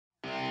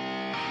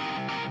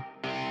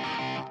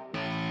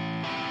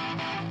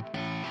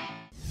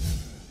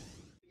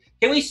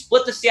Can we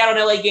split the Seattle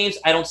and LA games?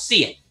 I don't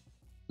see it.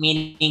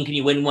 Meaning, can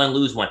you win one,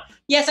 lose one?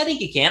 Yes, I think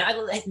you can.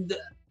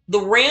 The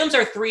Rams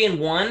are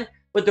 3-1,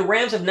 but the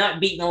Rams have not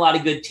beaten a lot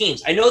of good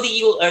teams. I know the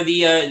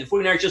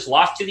 49ers just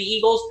lost to the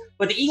Eagles,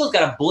 but the Eagles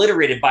got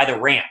obliterated by the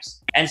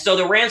Rams. And so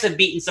the Rams have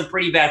beaten some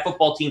pretty bad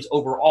football teams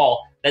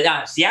overall.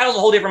 Seattle's a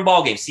whole different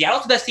ballgame.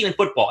 Seattle's the best team in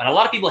football, and a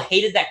lot of people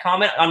hated that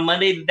comment on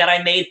Monday that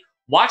I made.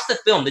 Watch the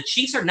film. The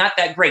Chiefs are not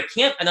that great.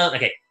 Okay,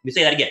 let me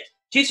say that again.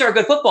 Chiefs are a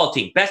good football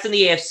team, best in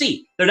the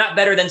AFC. They're not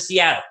better than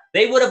Seattle.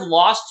 They would have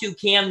lost to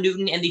Cam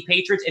Newton and the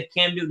Patriots if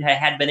Cam Newton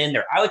had been in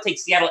there. I would take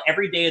Seattle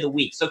every day of the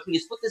week. So can you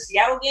split the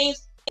Seattle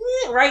games?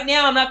 Right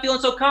now, I'm not feeling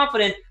so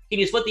confident. Can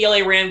you split the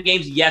LA Rams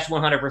games? Yes,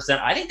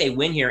 100%. I think they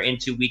win here in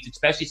 2 weeks,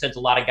 especially since a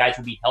lot of guys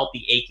will be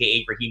healthy,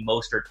 a.k.a. Raheem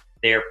Mostert,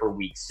 there for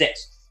week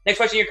 6. Next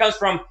question here comes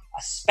from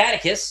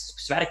Spartacus.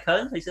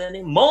 Spartacus, I said that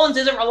name. Mullens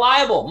isn't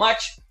reliable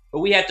much, but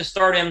we have to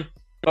start him.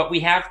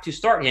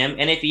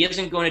 And if he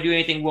isn't going to do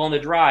anything well in the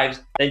drives,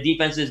 then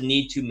defenses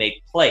need to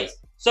make plays.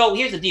 So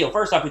here's the deal.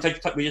 First off,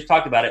 we just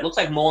talked about it. It looks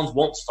like Mullens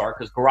won't start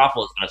because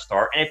Garoppolo is going to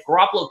start. And if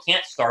Garoppolo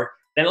can't start,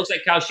 then it looks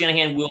like Kyle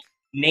Shanahan will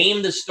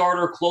name the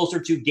starter closer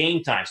to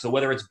game time. So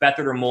whether it's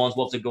Beathard or Mullens,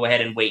 we'll have to go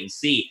ahead and wait and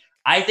see.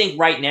 I think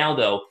right now,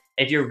 though,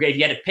 if you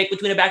had to pick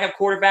between a backup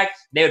quarterback,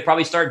 they would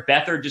probably start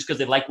Beathard just because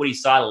they like what he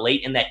saw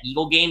late in that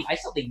Eagle game. I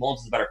still think Mullens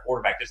is a better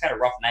quarterback. Just had a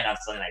rough night on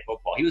Sunday Night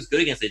Football. He was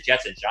good against the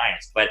Jets and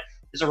Giants, but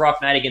it's a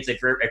rough night against a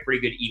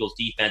pretty good Eagles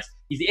defense.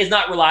 He's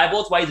not reliable.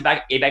 That's why he's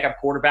a backup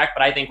quarterback.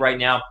 But I think right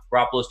now,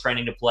 Garoppolo's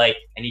training to play,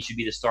 and he should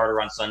be the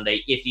starter on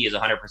Sunday if he is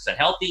 100%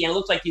 healthy. And it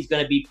looks like he's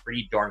going to be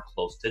pretty darn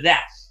close to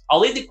that. I'll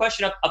leave the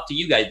question up to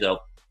you guys, though.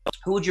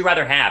 Who would you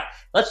rather have?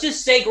 Let's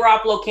just say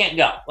Garoppolo can't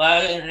go.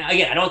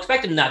 Again, I don't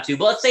expect him not to,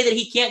 but let's say that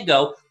he can't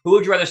go. Who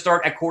would you rather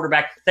start at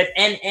quarterback? Type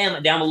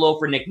NM down below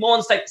for Nick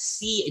Mullens. Type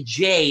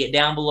CJ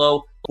down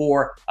below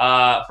for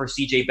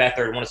CJ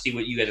Beathard. I want to see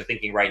what you guys are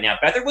thinking right now.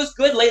 Beathard was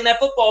good late in that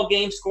football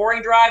game,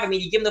 scoring drive. I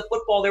mean, you give him the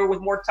football there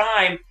with more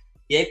time,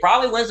 he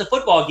probably wins the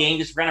football game.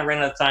 Just ran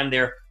out of time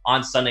there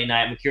on Sunday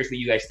night. I'm curious what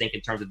you guys think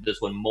in terms of this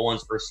one,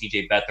 Mullens versus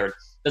CJ Beathard.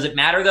 Does it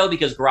matter, though,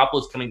 because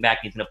Garoppolo's coming back.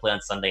 He's going to play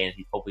on Sunday, and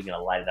he's hopefully going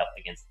to light it up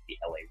against the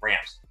LA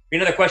Rams.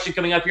 Another question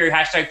coming up here,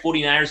 hashtag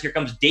 49ers. Here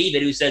comes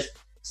David, who says,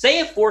 say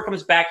if Ford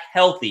comes back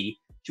healthy,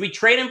 should we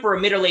trade him for a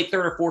mid or late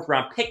third or fourth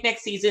round pick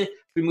next season? Should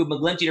we move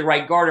McGlinchey to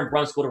right guard and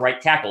Brunskill to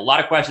right tackle? A lot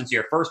of questions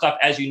here. First off,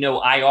 as you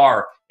know,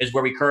 IR is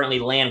where we currently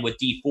land with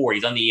Dee Ford.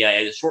 He's on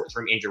the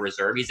short-term injury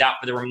reserve. He's out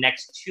for the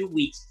next 2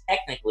 weeks,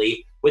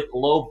 technically, with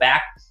low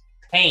back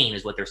pain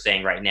is what they're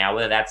saying right now.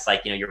 Whether that's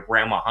like, your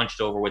grandma hunched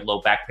over with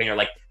low back pain or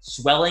like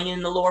swelling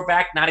in the lower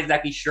back. Not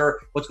exactly sure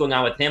what's going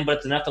on with him, but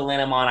it's enough to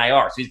land him on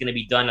IR. So he's going to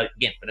be done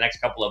again for the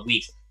next couple of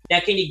weeks. Now,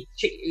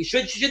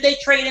 should they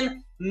trade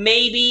him?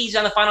 Maybe he's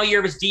on the final year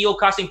of his deal,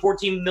 costing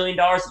 $14 million.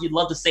 You'd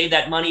love to save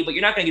that money, but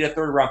you're not going to get a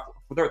third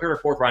or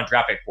fourth round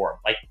draft pick for him.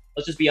 Like,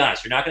 let's just be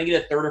honest. You're not going to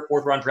get a third or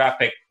fourth round draft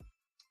pick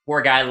for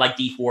a guy like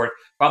Dee Ford.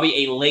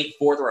 Probably a late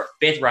fourth or a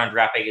fifth round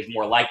draft pick is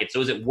more like it.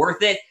 So is it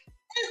worth it?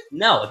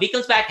 No. If he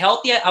comes back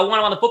healthy, I want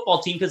him on the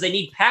football team because they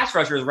need pass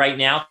rushers right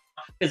now.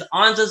 Because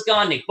Anza's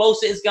gone, Nick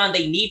Bosa is gone.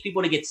 They need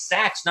people to get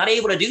sacks. Not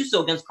able to do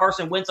so against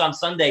Carson Wentz on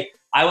Sunday.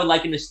 I would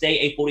like him to stay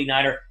a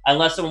 49er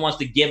unless someone wants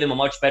to give him a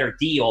much better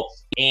deal,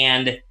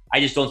 and I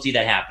just don't see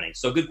that happening.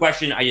 So good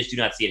question. I just do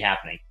not see it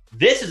happening.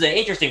 This is an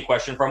interesting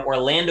question from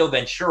Orlando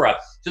Ventura.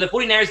 So the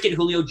 49ers get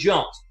Julio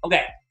Jones.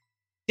 Okay.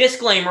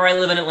 Disclaimer, I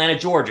live in Atlanta,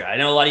 Georgia. I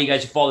know a lot of you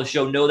guys who follow the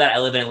show know that. I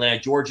live in Atlanta,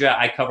 Georgia.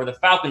 I cover the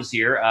Falcons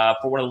here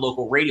for one of the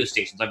local radio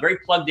stations. I'm very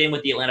plugged in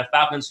with the Atlanta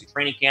Falcons,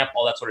 training camp,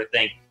 all that sort of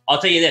thing. I'll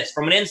tell you this,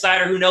 from an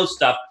insider who knows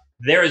stuff,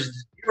 there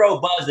is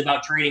zero buzz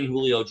about trading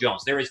Julio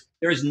Jones. There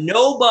is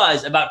no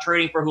buzz about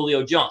trading for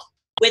Julio Jones.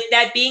 With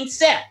that being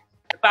said,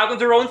 the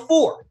Falcons are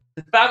 0-4.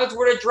 The Falcons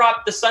were to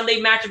drop the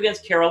Sunday matchup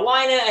against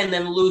Carolina and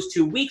then lose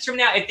 2 weeks from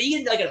now. If they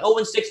get like an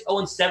 0-6,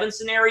 0-7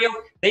 scenario,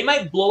 they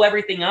might blow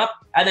everything up,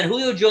 and then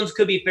Julio Jones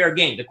could be fair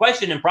game. The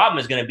question and problem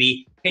is going to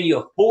be, can you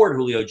afford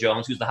Julio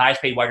Jones, who's the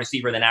highest paid wide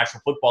receiver in the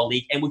National Football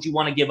League, and would you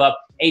want to give up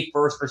a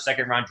first or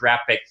second round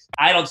draft pick?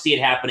 I don't see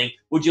it happening.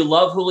 Would you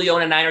love Julio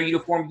in a Niner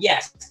uniform?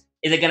 Yes.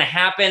 Is it going to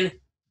happen?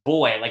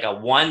 Boy, like a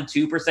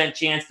 1-2%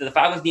 chance. The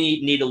Falcons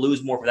need to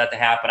lose more for that to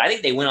happen. I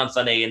think they win on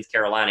Sunday against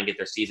Carolina and get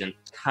their season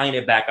kind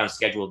of back on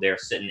schedule there,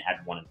 sitting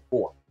at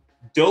 1-4.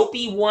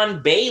 Dopey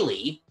One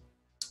Bailey.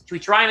 Should we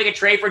try and make a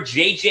trade for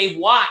J.J.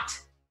 Watt?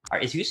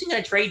 Is Houston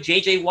going to trade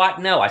J.J.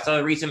 Watt? No. I saw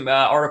a recent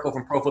article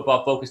from Pro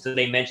Football Focus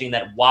today mentioning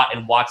that Watt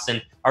and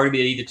Watson are going to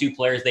be the two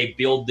players they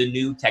build the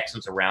new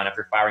Texans around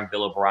after firing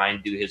Bill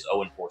O'Brien due to his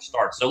 0-4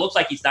 start. So it looks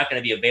like he's not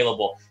going to be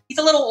available. He's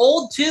a little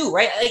old too,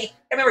 right? I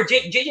remember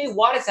J.J.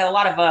 Watt has had a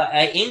lot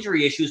of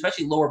injury issues,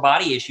 especially lower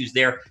body issues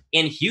there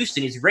in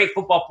Houston. He's a great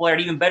football player, an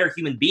even better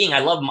human being. I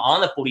love him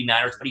on the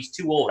 49ers, but he's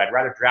too old. I'd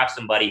rather draft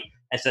somebody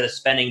instead of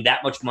spending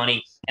that much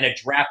money and a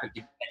draft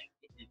pick.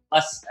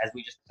 Plus, as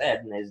we just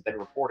said, and has been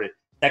reported,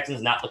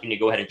 Texans not looking to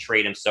go ahead and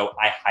trade him, so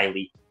I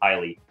highly,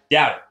 highly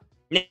doubt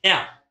it.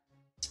 Now,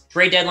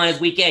 trade deadline is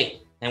week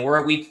 8. and we're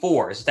at week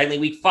 4. This is technically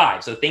week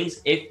 5. So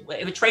things, if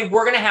a trade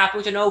were going to happen,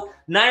 which I know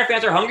Niner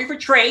fans are hungry for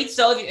trades,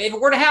 so if it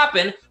were to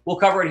happen, we'll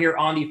cover it here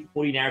on the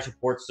 49ers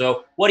Report.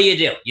 So what do?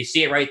 You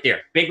see it right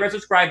there. Big red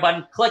subscribe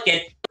button, click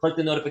it, click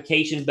the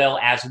notification bell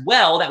as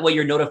well. That way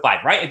you're notified,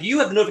 right? If you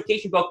have the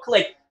notification bell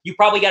clicked, you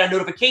probably got a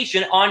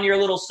notification on your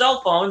little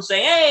cell phone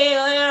saying,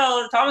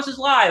 hey, Thomas is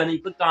live. And then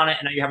you clicked on it,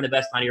 and now you're having the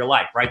best night of your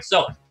life, right?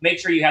 So make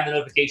sure you have the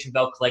notification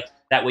bell clicked.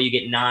 That way you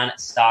get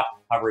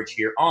non-stop coverage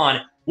here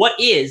on what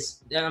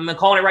is, I'm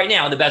calling it right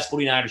now, the best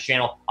 49ers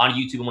channel on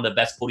YouTube and one of the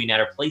best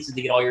 49er places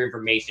to get all your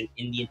information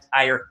in the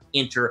entire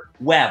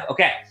interweb.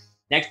 Okay,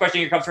 next question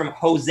here comes from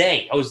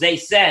Jose. Jose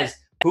says,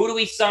 who do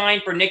we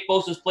sign for Nick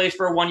Bosa's place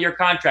for a 1-year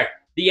contract?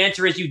 The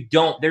answer is you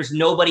don't. There's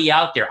nobody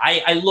out there.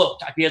 I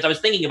looked because I was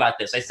thinking about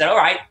this. I said, all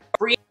right,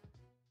 free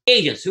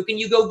agents, who can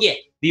you go get?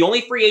 The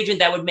only free agent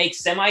that would make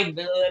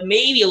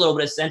maybe a little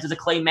bit of sense is a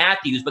Clay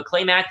Matthews, but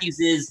Clay Matthews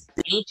is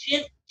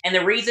ancient. And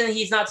the reason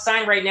he's not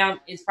signed right now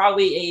is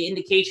probably an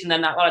indication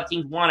that not a lot of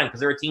teams want him because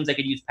there are teams that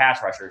could use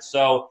pass rushers.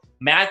 So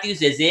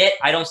Matthews is it.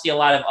 I don't see a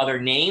lot of other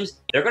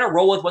names. They're going to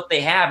roll with what they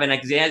have and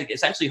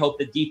essentially hope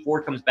that Dee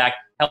Ford comes back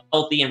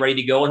healthy and ready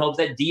to go and hopes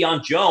that Julio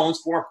Jones,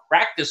 former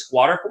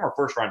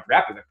first-round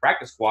draft pick,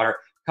 practice squatter,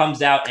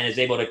 comes out and is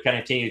able to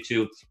continue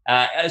to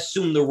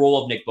assume the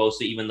role of Nick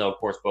Bosa, even though, of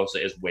course,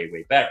 Bosa is way,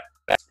 way better.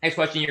 Next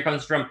question here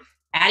comes from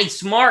Addy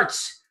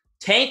Smarts.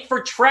 Tank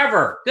for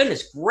Trevor.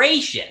 Goodness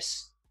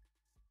gracious.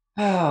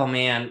 Oh,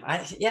 man. I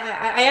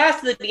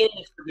asked at the beginning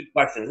of good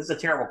questions. This is a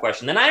terrible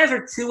question. The Niners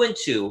are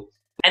 2-2,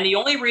 and the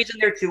only reason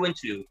they're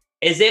 2-2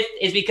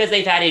 is because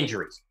they've had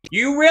injuries.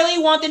 You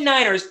really want the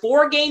Niners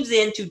 4 games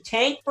in to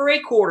tank for a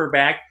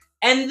quarterback,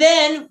 and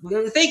then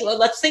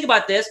let's think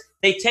about this.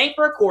 They tank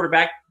for a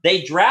quarterback.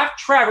 They draft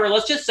Trevor.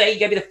 Let's just say he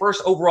got to be the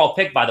first overall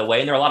pick, by the way,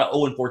 and there are a lot of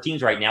 0-4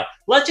 teams right now.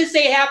 Let's just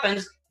say it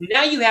happens.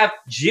 Now you have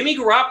Jimmy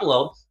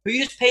Garoppolo, who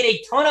you just paid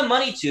a ton of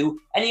money to,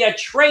 and you got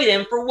to trade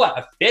him for what,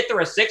 a 5th or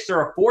a 6th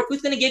or a 4th?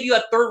 Who's going to give you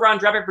a 3rd-round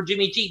draft pick for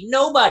Jimmy G?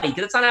 Nobody,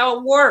 because that's not how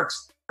it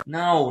works.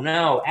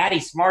 No. Addy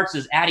Smarts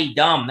is Addy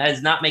dumb. That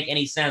does not make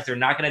any sense. They're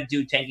not going to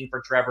do tanking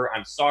for Trevor.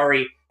 I'm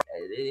sorry.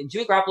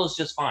 Jimmy Garoppolo is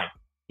just fine.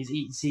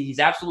 He's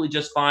absolutely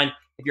just fine.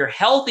 If you're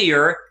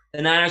healthier,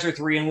 the Niners are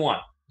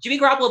 3-1. Jimmy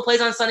Garoppolo plays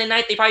on Sunday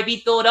night. They probably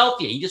beat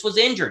Philadelphia. He just was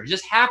injured. It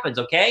just happens,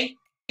 okay?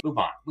 Move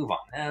on.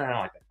 I don't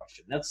like that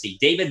question. Let's see.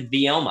 David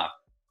Vielma,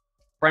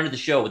 friend of the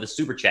show with a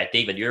super chat.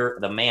 David, you're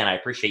the man. I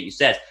appreciate you.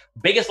 Says,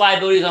 biggest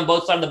liabilities on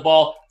both sides of the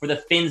ball for the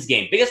Fins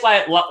game. Biggest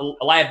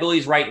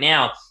liabilities right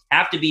now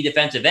have to be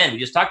defensive end. We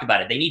just talked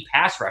about it. They need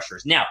pass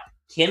rushers. Now,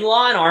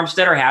 Kinlaw and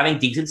Armstead are having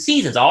decent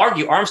seasons. I'll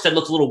argue Armstead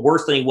looks a little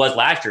worse than he was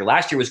last year.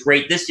 Last year was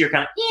great. This year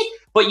kind of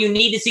but you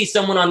need to see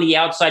someone on the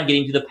outside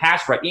getting to the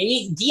pass rush. You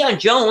need Julio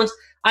Jones.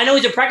 I know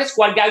he's a practice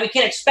squad guy. We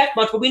can't expect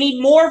much, but we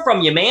need more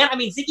from you, man. I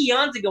mean, Ziggy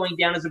Ansah going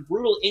down is a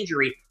brutal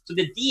injury, so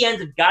the DNs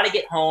have got to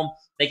get home.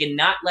 They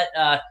cannot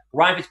let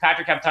Ryan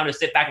Fitzpatrick have time to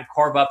sit back and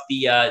carve up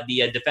the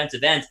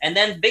defensive ends. And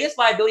then the biggest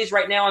liabilities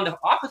right now on the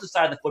opposite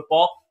side of the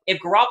football, if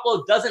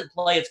Garoppolo doesn't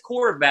play, it's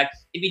quarterback.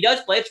 If he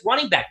does play, it's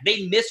running back.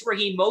 They miss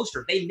Raheem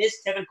Mostert. They miss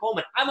Tevin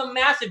Coleman. I'm a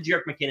massive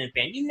Jerick McKinnon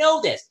fan. You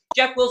know this.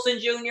 Jeff Wilson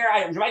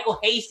Jr., Michael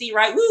Hasty,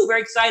 right? Woo,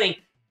 very exciting.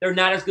 They're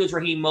not as good as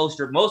Raheem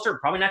Mostert. Mostert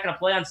probably not going to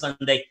play on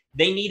Sunday.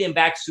 They need him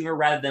back sooner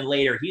rather than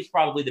later. He's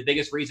probably the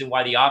biggest reason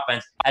why the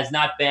offense has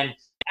not been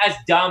as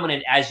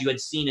dominant as you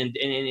had seen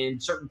in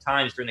certain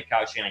times during the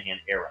Kyle Shanahan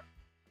era.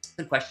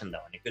 Good question, though,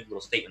 and a good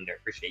little statement there.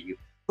 Appreciate you.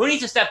 Who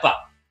needs to step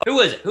up? Who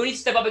is it? Who needs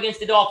to step up against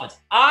the Dolphins?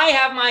 I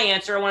have my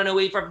answer. I want to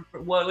know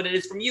what it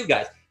is from you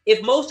guys.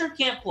 If Mostert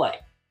can't play,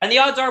 and the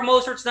odds are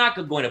Mostert's not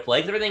going to play,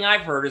 because everything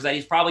I've heard is that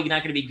he's probably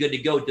not going to be good to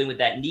go dealing with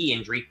that knee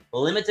injury.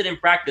 Limited in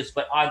practice,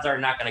 but odds are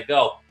not going to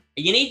go.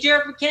 You need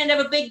Jerick McKinnon to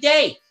have a big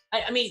day.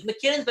 I mean,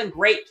 McKinnon's been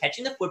great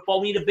catching the football.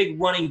 We need a big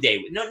running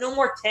day. No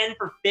more 10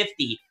 for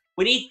 50.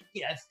 We need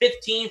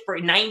 15 for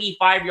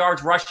 95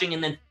 yards rushing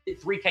and then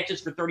 3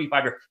 catches for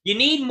 35 yards. You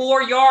need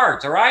more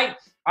yards, all right?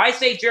 I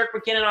say Jerick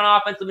McKinnon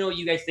on offense. Let me know what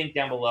you guys think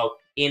down below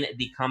in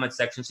the comment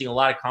section. Seeing a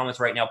lot of comments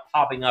right now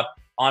popping up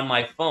on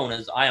my phone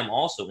as I am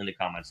also in the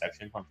comment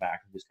section. Fun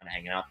fact, I'm just kind of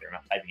hanging out there. I'm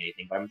not typing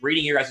anything, but I'm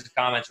reading your guys'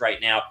 comments right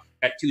now.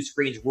 Got 2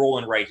 screens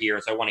rolling right here,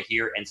 so I want to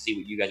hear and see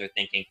what you guys are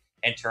thinking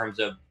in terms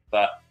of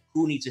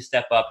who needs to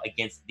step up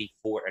against the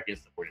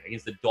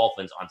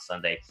Dolphins on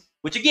Sunday,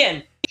 which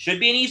again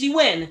should be an easy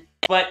win.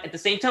 But at the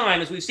same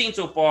time, as we've seen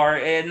so far,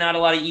 not a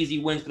lot of easy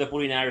wins for the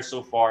 49ers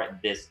so far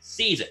this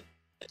season.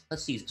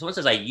 Let's see. Someone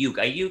says Ayuk.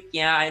 Ayuk,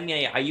 yeah, I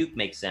mean, Ayuk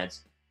makes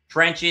sense.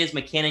 Trenches,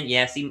 McKinnon,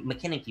 yeah, see,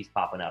 McKinnon keeps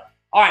popping up.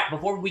 All right,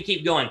 before we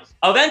keep going,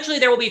 eventually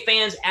there will be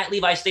fans at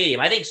Levi Stadium.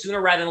 I think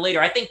sooner rather than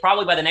later. I think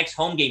probably by the next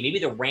home game, maybe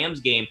the Rams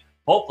game,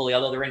 hopefully,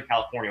 although they're in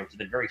California, which has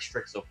been very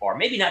strict so far.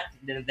 Maybe not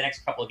the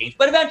next couple of games,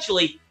 but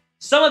eventually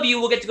Some of you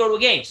will get to go to a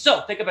game.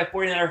 So pick up a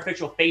 49er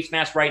official face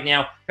mask right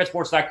now.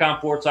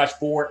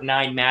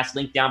 TreadSports.com/49mask.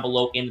 Link down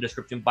below in the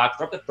description box.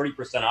 We're up to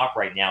 30% off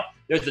right now.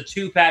 There's the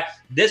 2-pack.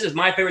 This is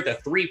my favorite, the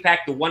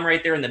 3-pack. The one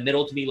right there in the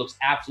middle to me looks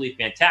absolutely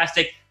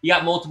fantastic. You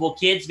got multiple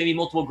kids, maybe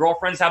multiple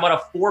girlfriends. How about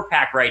a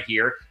 4-pack right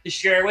here to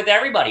share with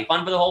everybody?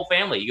 Fun for the whole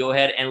family. You go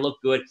ahead and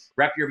look good.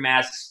 Rep your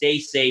mask. Stay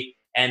safe.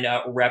 And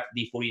rep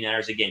the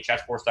 49ers again.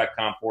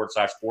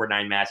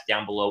 TreadSports.com/49mask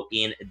down below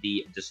in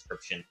the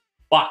description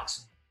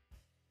box.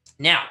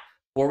 Now,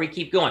 before we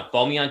keep going,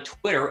 follow me on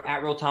Twitter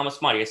at Real Thomas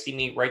Mott. You guys see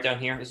me right down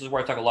here? This is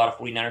where I talk a lot of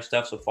 49er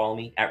stuff, so follow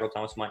me at Real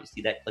Thomas Mott. You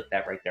see that? Click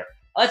that right there.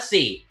 Let's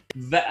see.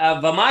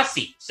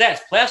 Vamasi says,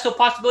 playoff still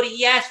possibility?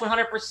 Yes,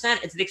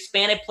 100%. It's an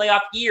expanded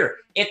playoff year.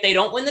 If they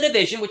don't win the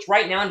division, which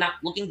right now not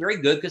looking very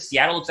good because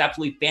Seattle looks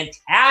absolutely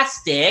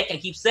fantastic. I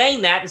keep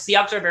saying that. The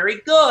Seahawks are very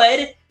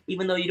good,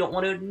 even though you don't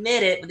want to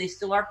admit it, but they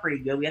still are pretty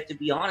good. We have to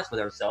be honest with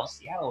ourselves.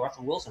 Seattle,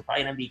 Russell Wilson,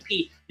 probably an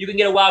MVP. You can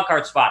get a wild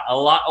card spot. A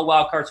lot of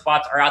wild card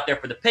spots are out there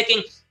for the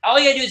picking. All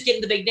you got to do is get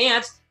in the big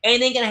dance.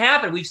 Anything can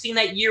happen. We've seen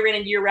that year in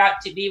and year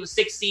out to be with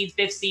 6 seeds,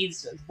 5th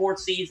seeds, 4th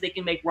seeds. They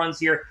can make runs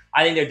here.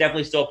 I think they're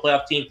definitely still a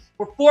playoff team.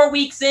 We're 4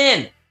 weeks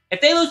in.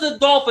 If they lose to the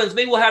Dolphins,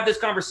 maybe we'll have this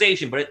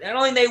conversation, but I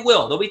don't think they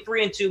will. They'll be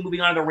 3-2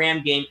 moving on to the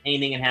Ram game.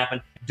 Anything can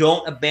happen.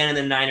 Don't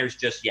abandon the Niners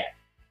just yet.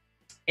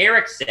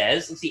 Eric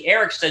says,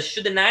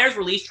 should the Niners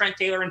release Trent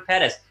Taylor and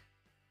Pettis?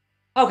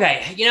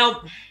 Okay,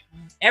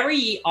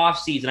 every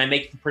offseason I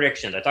make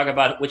predictions. I talk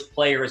about which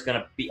player is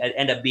going to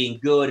end up being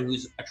good,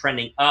 who's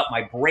trending up,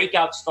 my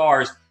breakout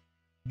stars.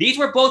 These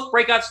were both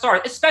breakout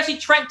stars, especially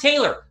Trent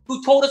Taylor,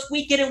 who told us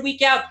week in and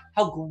week out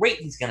how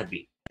great he's going to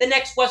be. The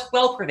next Wes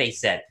Welker, they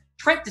said.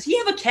 Trent, does he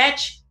have a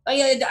catch?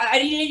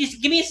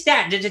 Just give me a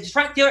stat. Did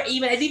Trent Taylor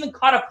has even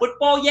caught a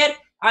football yet?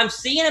 I'm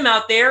seeing him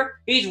out there.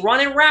 He's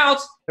running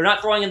routes. They're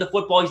not throwing him the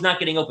football. He's not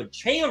getting open.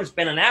 Taylor's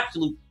been an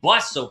absolute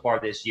bust so far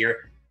this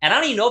year. And I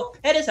don't even know if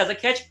Pettis has a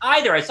catch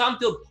either. I saw him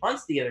field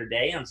punts the other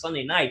day on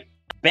Sunday night.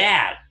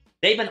 Bad.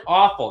 They've been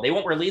awful. They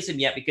won't release him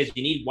yet because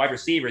you need wide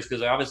receivers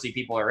because obviously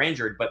people are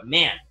injured. But,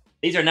 man,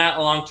 these are not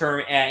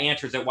long-term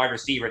answers at wide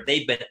receiver.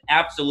 They've been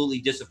absolutely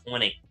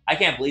disappointing. I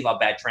can't believe how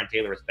bad Trent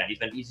Taylor has been. He's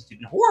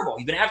been horrible.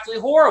 He's been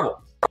absolutely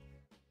horrible. I'm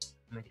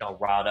going to get all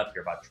riled up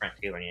here about Trent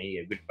Taylor.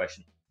 Yeah, good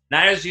question.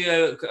 Niners,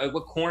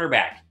 what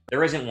cornerback?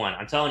 There isn't one.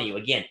 I'm telling you,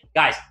 again,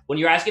 guys, when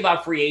you're asking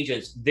about free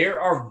agents,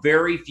 there are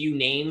very few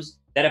names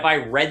that if I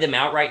read them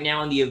out right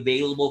now in the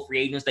available free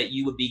agents that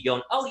you would be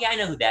going, oh, yeah, I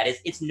know who that is.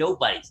 It's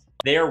nobody's.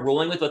 They're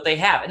rolling with what they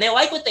have, and they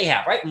like what they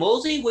have, right?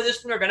 Mosley,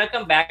 Witherspoon are going to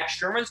come back.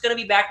 Sherman's going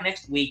to be back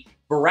next week.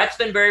 Barrett's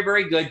been very,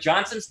 very good.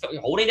 Johnson's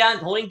holding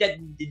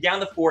down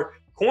the fort.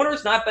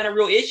 Corner's not been a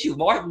real issue.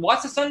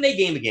 Watch the Sunday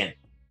game again.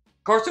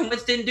 Carson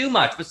Wentz didn't do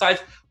much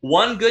besides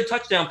one good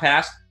touchdown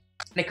pass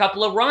and a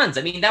couple of runs.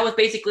 I mean, that was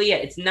basically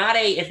it. It's not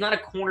a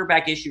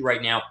cornerback issue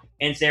right now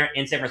in San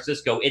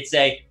Francisco. It's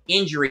a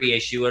injury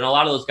issue, and a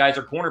lot of those guys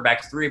are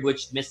cornerbacks, 3 of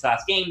which missed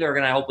last game. They're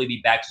going to hopefully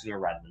be back sooner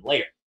rather than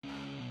later.